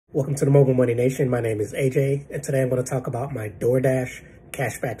Welcome to the Mobile Money Nation. My name is AJ, and today I'm going to talk about my DoorDash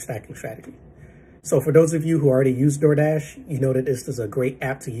cashback stacking strategy. So for those of you who already use DoorDash, you know that this is a great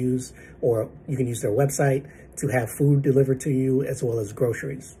app to use, or you can use their website to have food delivered to you as well as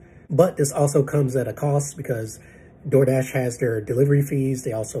groceries. But this also comes at a cost because DoorDash has their delivery fees.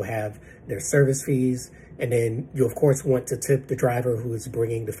 They also have their service fees. And then you, of course, want to tip the driver who is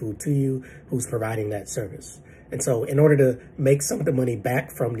bringing the food to you, who's providing that service. And so in order to make some of the money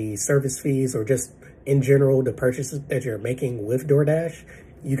back from the service fees or just in general, the purchases that you're making with DoorDash,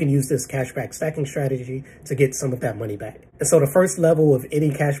 you can use this cashback stacking strategy to get some of that money back. And so the first level of any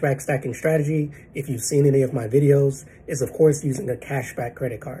cashback stacking strategy, if you've seen any of my videos, is of course using a cashback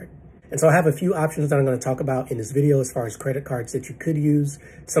credit card. And so I have a few options that I'm going to talk about in this video as far as credit cards that you could use.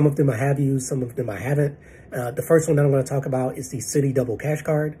 Some of them I have used, some of them I haven't. The first one that I'm going to talk about is the Citi Double Cash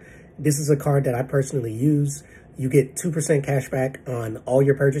Card. This is a card that I personally use. You get 2% cash back on all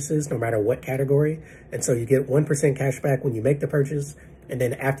your purchases, no matter what category. And so you get 1% cash back when you make the purchase. And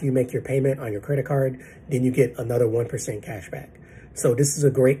then after you make your payment on your credit card, then you get another 1% cash back. So this is a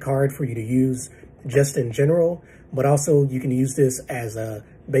great card for you to use just in general, but also you can use this as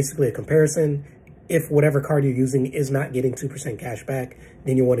basically a comparison. If whatever card you're using is not getting 2% cash back,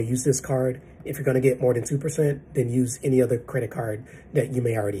 then you want to use this card. If you're going to get more than 2%, then use any other credit card that you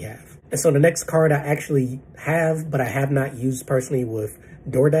may already have. And so the next card I actually have, but I have not used personally with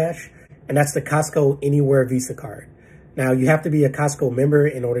DoorDash, and that's the Costco Anywhere Visa card. Now, you have to be a Costco member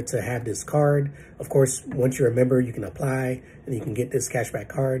in order to have this card. Of course, once you're a member, you can apply and you can get this cashback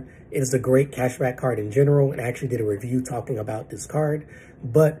card. It is a great cashback card in general, and I actually did a review talking about this card.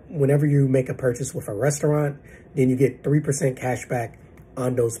 But whenever you make a purchase with a restaurant, then you get 3% cash back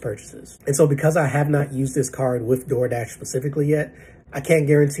on those purchases. And so because I have not used this card with DoorDash specifically yet, I can't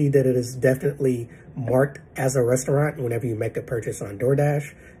guarantee that it is definitely marked as a restaurant whenever you make a purchase on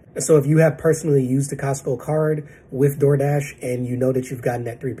DoorDash. And so if you have personally used the Costco card with DoorDash and you know that you've gotten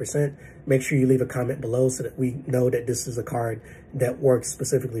that 3%, make sure you leave a comment below so that we know that this is a card that works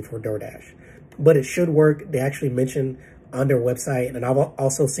specifically for DoorDash. But it should work. They actually mention on their website, and I've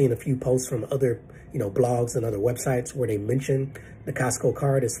also seen a few posts from other blogs and other websites where they mention the Costco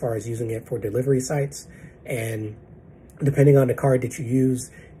card as far as using it for delivery sites. And depending on the card that you use,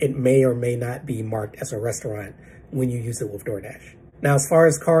 it may or may not be marked as a restaurant when you use it with DoorDash. Now, as far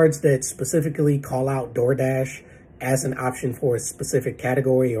as cards that specifically call out DoorDash as an option for a specific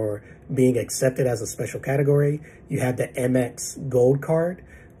category or being accepted as a special category, you have the MX Gold card.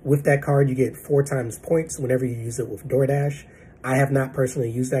 With that card, you get 4 times points whenever you use it with DoorDash. I have not personally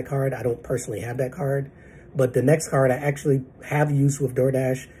used that card. I don't personally have that card. But the next card I actually have used with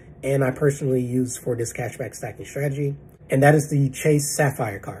DoorDash and I personally use for this cashback stacking strategy, and that is the Chase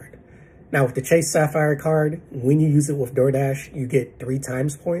Sapphire card. Now, with the Chase Sapphire card, when you use it with DoorDash, you get 3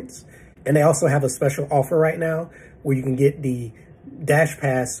 times points. And they also have a special offer right now where you can get the Dash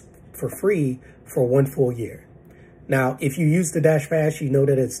Pass for free for 1 full year. Now, if you use the Dash Pass, you know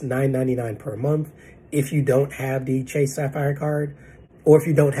that it's $9.99 per month. If you don't have the Chase Sapphire card, or if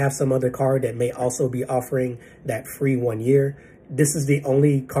you don't have some other card that may also be offering that free 1 year, this is the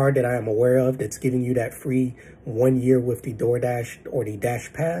only card that I am aware of that's giving you that free 1 year with the DoorDash or the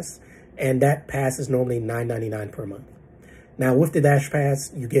Dash Pass. And that pass is normally $9.99 per month. Now, with the Dash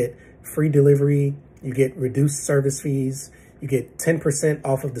Pass, you get free delivery, you get reduced service fees, you get 10%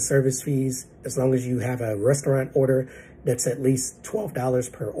 off of the service fees as long as you have a restaurant order that's at least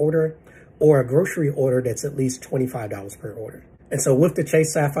 $12 per order, or a grocery order that's at least $25 per order. And so with the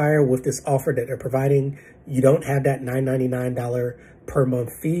Chase Sapphire, with this offer that they're providing, you don't have that $9.99 per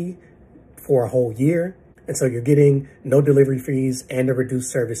month fee for a whole year. And so you're getting no delivery fees and the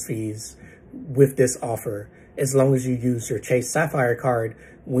reduced service fees with this offer, as long as you use your Chase Sapphire card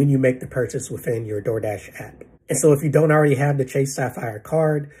when you make the purchase within your DoorDash app. And so if you don't already have the Chase Sapphire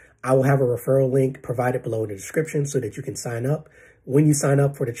card, I will have a referral link provided below in the description so that you can sign up. When you sign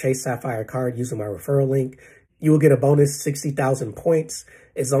up for the Chase Sapphire card using my referral link, you will get a bonus 60,000 points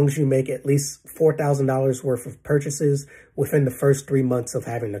as long as you make at least $4,000 worth of purchases within the first 3 months of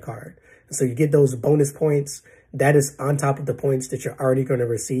having the card. So you get those bonus points. That is on top of the points that you're already going to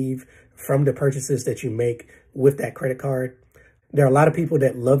receive from the purchases that you make with that credit card. There are a lot of people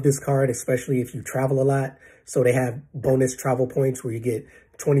that love this card, especially if you travel a lot. So they have bonus travel points where you get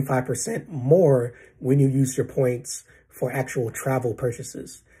 25% more when you use your points for actual travel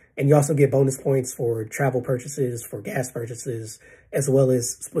purchases. And you also get bonus points for travel purchases, for gas purchases, as well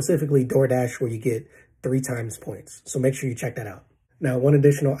as specifically DoorDash where you get 3 times points. So make sure you check that out. Now, one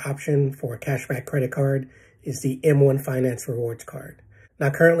additional option for a cashback credit card is the M1 Finance Rewards card. Now,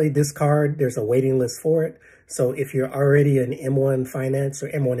 currently this card, there's a waiting list for it. So if you're already an M1 Finance or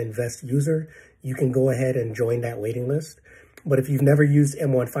M1 Invest user, you can go ahead and join that waiting list. But if you've never used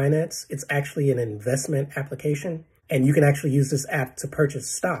M1 Finance, it's actually an investment application, and you can actually use this app to purchase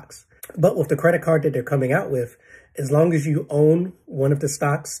stocks. But with the credit card that they're coming out with, as long as you own one of the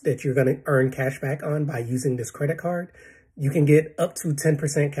stocks that you're going to earn cash back on by using this credit card, you can get up to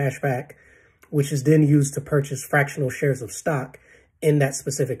 10% cash back, which is then used to purchase fractional shares of stock in that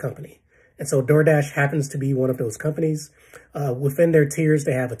specific company. And so DoorDash happens to be one of those companies. Within their tiers,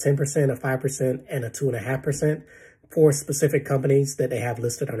 they have a 10%, a 5%, and a 2.5% for specific companies that they have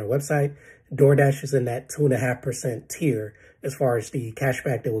listed on their website. DoorDash is in that 2.5% tier as far as the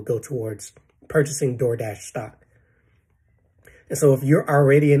cashback that will go towards purchasing DoorDash stock. And so if you're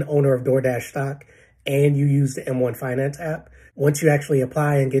already an owner of DoorDash stock and you use the M1 Finance app, once you actually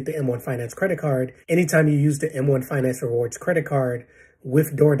apply and get the M1 Finance credit card, anytime you use the M1 Finance Rewards credit card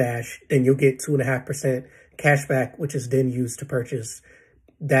with DoorDash, then you'll get 2.5% cash back, which is then used to purchase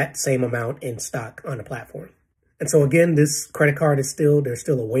that same amount in stock on the platform. And so again, this credit card is there's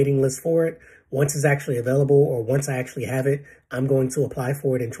still a waiting list for it. Once it's actually available, or once I actually have it, I'm going to apply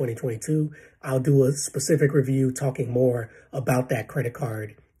for it in 2022. I'll do a specific review talking more about that credit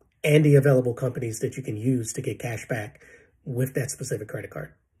card and the available companies that you can use to get cash back with that specific credit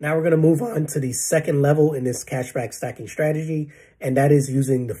card. Now we're going to move on to the second level in this cashback stacking strategy, and that is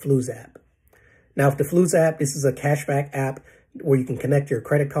using the Fluz app. Now, with the Fluz app, this is a cashback app where you can connect your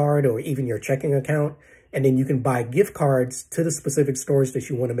credit card or even your checking account, and then you can buy gift cards to the specific stores that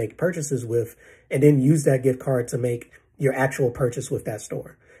you want to make purchases with, and then use that gift card to make your actual purchase with that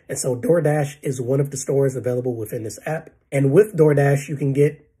store. And so DoorDash is one of the stores available within this app. And with DoorDash, you can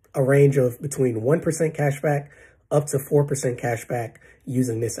get a range of between 1% cashback up to 4% cashback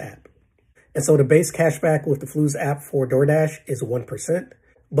using this app. And so the base cashback with the Fluz app for DoorDash is 1%,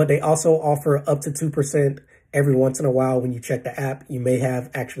 but they also offer up to 2% every once in a while. When you check the app, you may have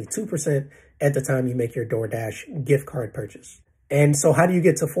actually 2% at the time you make your DoorDash gift card purchase. And so how do you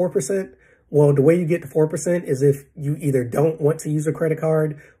get to 4%? Well, the way you get to 4% is if you either don't want to use a credit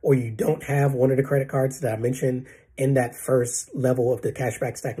card or you don't have one of the credit cards that I mentioned in that first level of the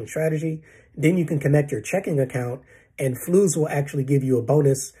cashback stacking strategy. Then you can connect your checking account, and Fluz will actually give you a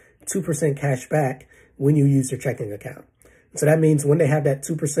bonus 2% cash back when you use your checking account. So that means when they have that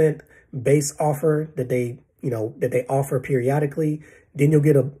 2% base offer that they offer periodically, then you'll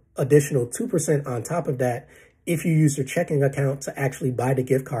get an additional 2% on top of that if you use your checking account to actually buy the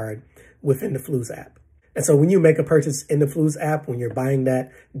gift card within the Fluz app. And so when you make a purchase in the Fluz app, when you're buying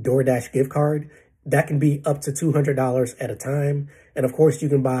that DoorDash gift card, that can be up to $200 at a time. And of course, you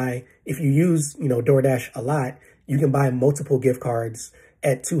can buy, if you use, DoorDash a lot, you can buy multiple gift cards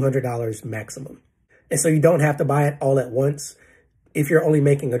at $200 maximum. And so you don't have to buy it all at once. If you're only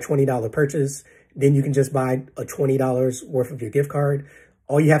making a $20 purchase, then you can just buy a $20 worth of your gift card.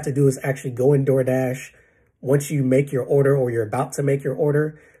 All you have to do is actually go in DoorDash. Once you make your order, or you're about to make your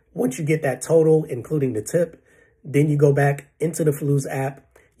order, once you get that total, including the tip, then you go back into the Fluz app.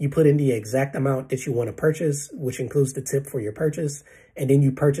 You put in the exact amount that you want to purchase, which includes the tip for your purchase. And then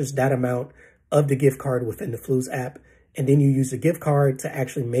you purchase that amount of the gift card within the Fluz app. And then you use the gift card to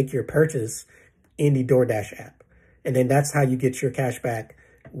actually make your purchase in the DoorDash app. And then that's how you get your cash back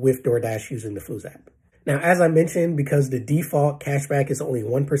with DoorDash using the Fluz app. Now, as I mentioned, because the default cashback is only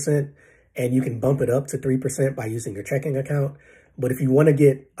 1%, and you can bump it up to 3% by using your checking account. But if you want to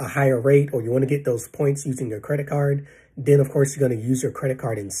get a higher rate, or you want to get those points using your credit card, then of course you're going to use your credit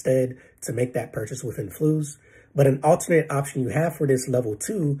card instead to make that purchase within Fluz. But an alternate option you have for this level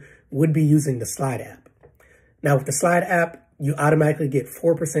 2 would be using the Slide app. Now, with the Slide app, you automatically get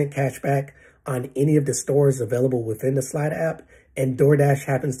 4% cash back on any of the stores available within the Slide app, and DoorDash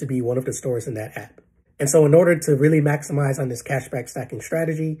happens to be one of the stores in that app. And so in order to really maximize on this cashback stacking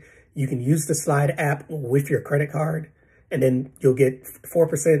strategy, you can use the Slide app with your credit card, and then you'll get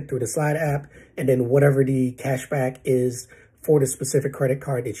 4% through the Slide app, and then whatever the cashback is for the specific credit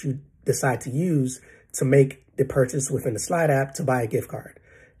card that you decide to use to make the purchase within the Slide app to buy a gift card.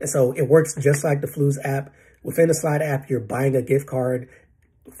 And so it works just like the Fluz app. Within the Slide app, you're buying a gift card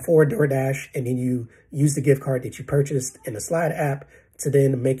for DoorDash, and then you use the gift card that you purchased in the Slide app to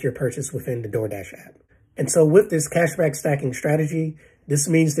then make your purchase within the DoorDash app. And so with this cashback stacking strategy, this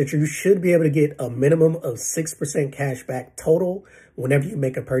means that you should be able to get a minimum of 6% cash back total whenever you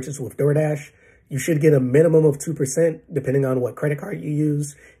make a purchase with DoorDash. You should get a minimum of 2% depending on what credit card you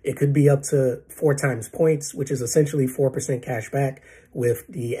use. It could be up to 4 times points, which is essentially 4% cash back with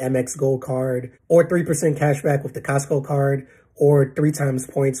the Amex Gold card, or 3% cash back with the Costco card, or 3 times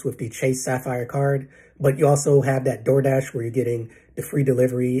points with the Chase Sapphire card. But you also have that DoorDash where you're getting the free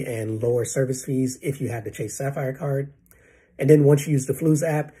delivery and lower service fees if you have the Chase Sapphire card. And then once you use the Fluz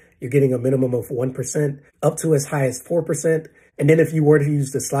app, you're getting a minimum of 1% up to as high as 4%. And then if you were to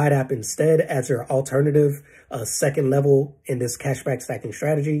use the Slide app instead as your alternative second level in this cashback stacking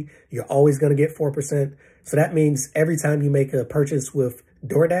strategy, you're always going to get 4%. So that means every time you make a purchase with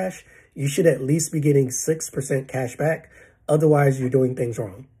DoorDash, you should at least be getting 6% cash back. Otherwise, you're doing things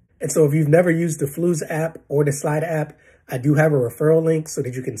wrong. And so if you've never used the Fluz app or the Slide app, I do have a referral link so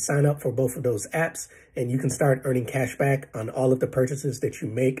that you can sign up for both of those apps and you can start earning cash back on all of the purchases that you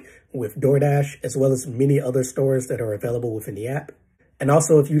make with DoorDash, as well as many other stores that are available within the app. And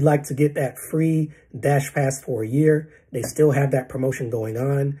also, if you'd like to get that free Dash Pass for a year, they still have that promotion going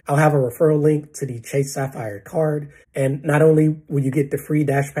on. I'll have a referral link to the Chase Sapphire card. And not only will you get the free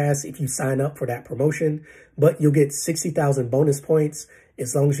Dash Pass if you sign up for that promotion, but you'll get 60,000 bonus points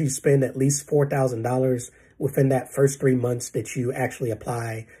as long as you spend at least $4,000 within that first 3 months that you actually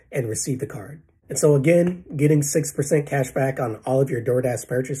apply and receive the card. And so again, getting 6% cash back on all of your DoorDash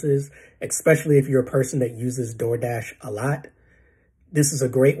purchases, especially if you're a person that uses DoorDash a lot, this is a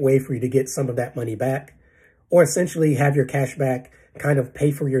great way for you to get some of that money back, or essentially have your cash back kind of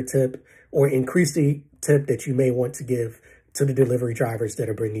pay for your tip or increase the tip that you may want to give to the delivery drivers that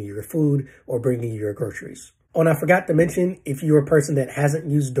are bringing you your food or bringing you your groceries. Oh, and I forgot to mention, if you're a person that hasn't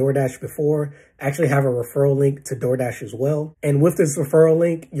used DoorDash before, I actually have a referral link to DoorDash as well. And with this referral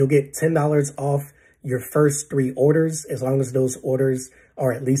link, you'll get $10 off your first 3 orders, as long as those orders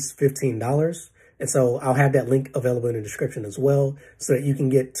are at least $15. And so I'll have that link available in the description as well, so that you can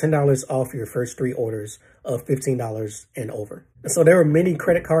get $10 off your first 3 orders of $15 and over. And so there are many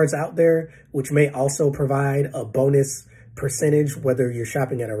credit cards out there, which may also provide a bonus percentage, whether you're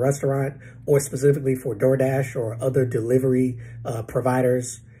shopping at a restaurant or specifically for DoorDash or other delivery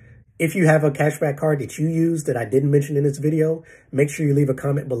providers. If you have a cashback card that you use that I didn't mention in this video, make sure you leave a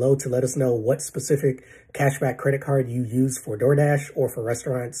comment below to let us know what specific cashback credit card you use for DoorDash or for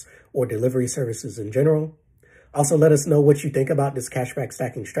restaurants or delivery services in general. Also, let us know what you think about this cashback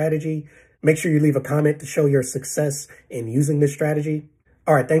stacking strategy. Make sure you leave a comment to show your success in using this strategy.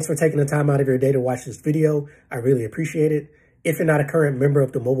 All right, thanks for taking the time out of your day to watch this video. I really appreciate it. If you're not a current member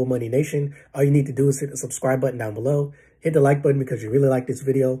of the Mobile Money Nation, all you need to do is hit the subscribe button down below. Hit the like button because you really like this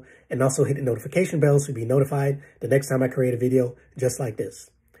video, and also hit the notification bell so you'll be notified the next time I create a video just like this.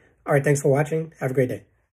 All right, thanks for watching. Have a great day.